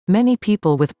Many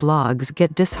people with blogs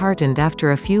get disheartened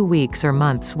after a few weeks or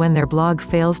months when their blog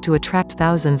fails to attract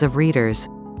thousands of readers.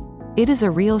 It is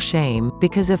a real shame,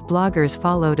 because if bloggers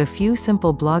followed a few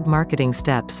simple blog marketing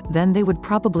steps, then they would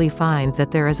probably find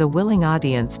that there is a willing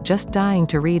audience just dying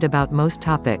to read about most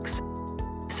topics.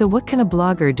 So what can a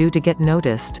blogger do to get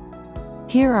noticed?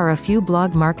 Here are a few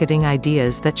blog marketing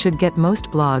ideas that should get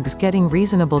most blogs getting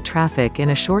reasonable traffic in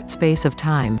a short space of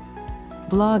time.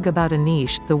 Blog about a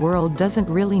niche. The world doesn't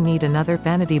really need another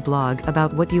vanity blog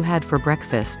about what you had for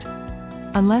breakfast.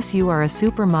 Unless you are a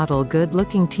supermodel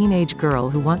good-looking teenage girl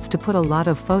who wants to put a lot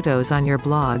of photos on your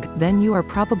blog, then you are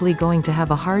probably going to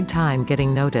have a hard time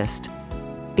getting noticed.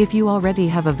 If you already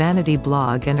have a vanity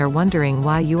blog and are wondering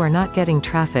why you are not getting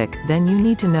traffic, then you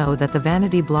need to know that the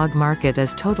vanity blog market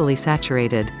is totally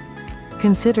saturated.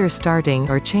 Consider starting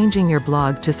or changing your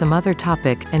blog to some other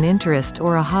topic, an interest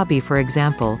or a hobby, for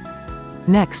example.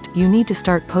 Next, you need to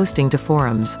start posting to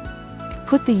forums.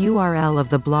 Put the URL of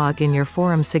the blog in your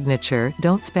forum signature.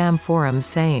 Don't spam forums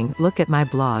saying, "Look at my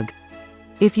blog."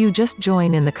 If you just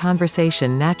join in the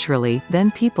conversation naturally, then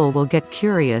people will get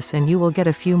curious and you will get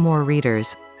a few more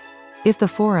readers. If the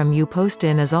forum you post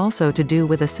in is also to do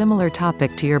with a similar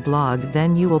topic to your blog,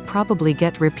 then you will probably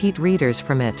get repeat readers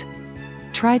from it.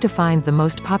 Try to find the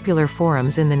most popular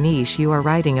forums in the niche you are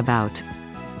writing about.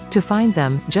 To find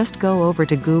them, just go over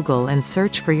to Google and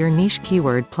search for your niche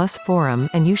keyword plus forum,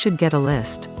 and you should get a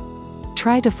list.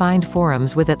 Try to find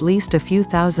forums with at least a few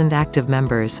thousand active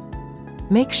members.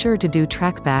 Make sure to do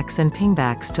trackbacks and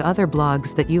pingbacks to other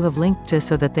blogs that you have linked to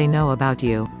so that they know about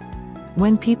you.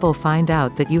 When people find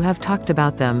out that you have talked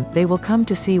about them, they will come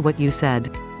to see what you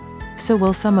said. So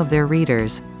will some of their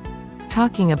readers.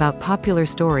 Talking about popular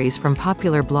stories from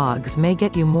popular blogs may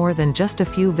get you more than just a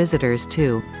few visitors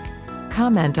too.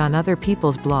 Comment on other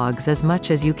people's blogs as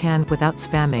much as you can, without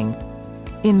spamming.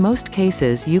 In most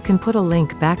cases you can put a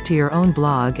link back to your own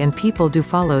blog and people do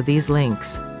follow these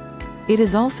links. It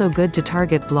is also good to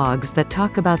target blogs that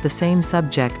talk about the same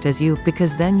subject as you,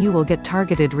 because then you will get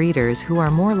targeted readers who are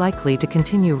more likely to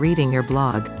continue reading your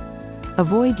blog.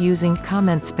 Avoid using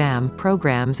comment spam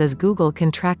programs, as Google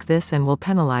can track this and will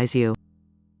penalize you.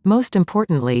 Most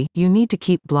importantly, you need to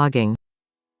keep blogging.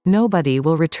 Nobody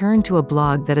will return to a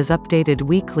blog that is updated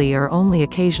weekly or only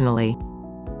occasionally.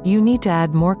 You need to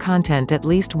add more content at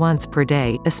least once per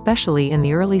day, especially in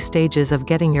the early stages of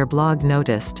getting your blog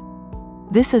noticed.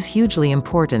 This is hugely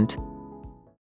important.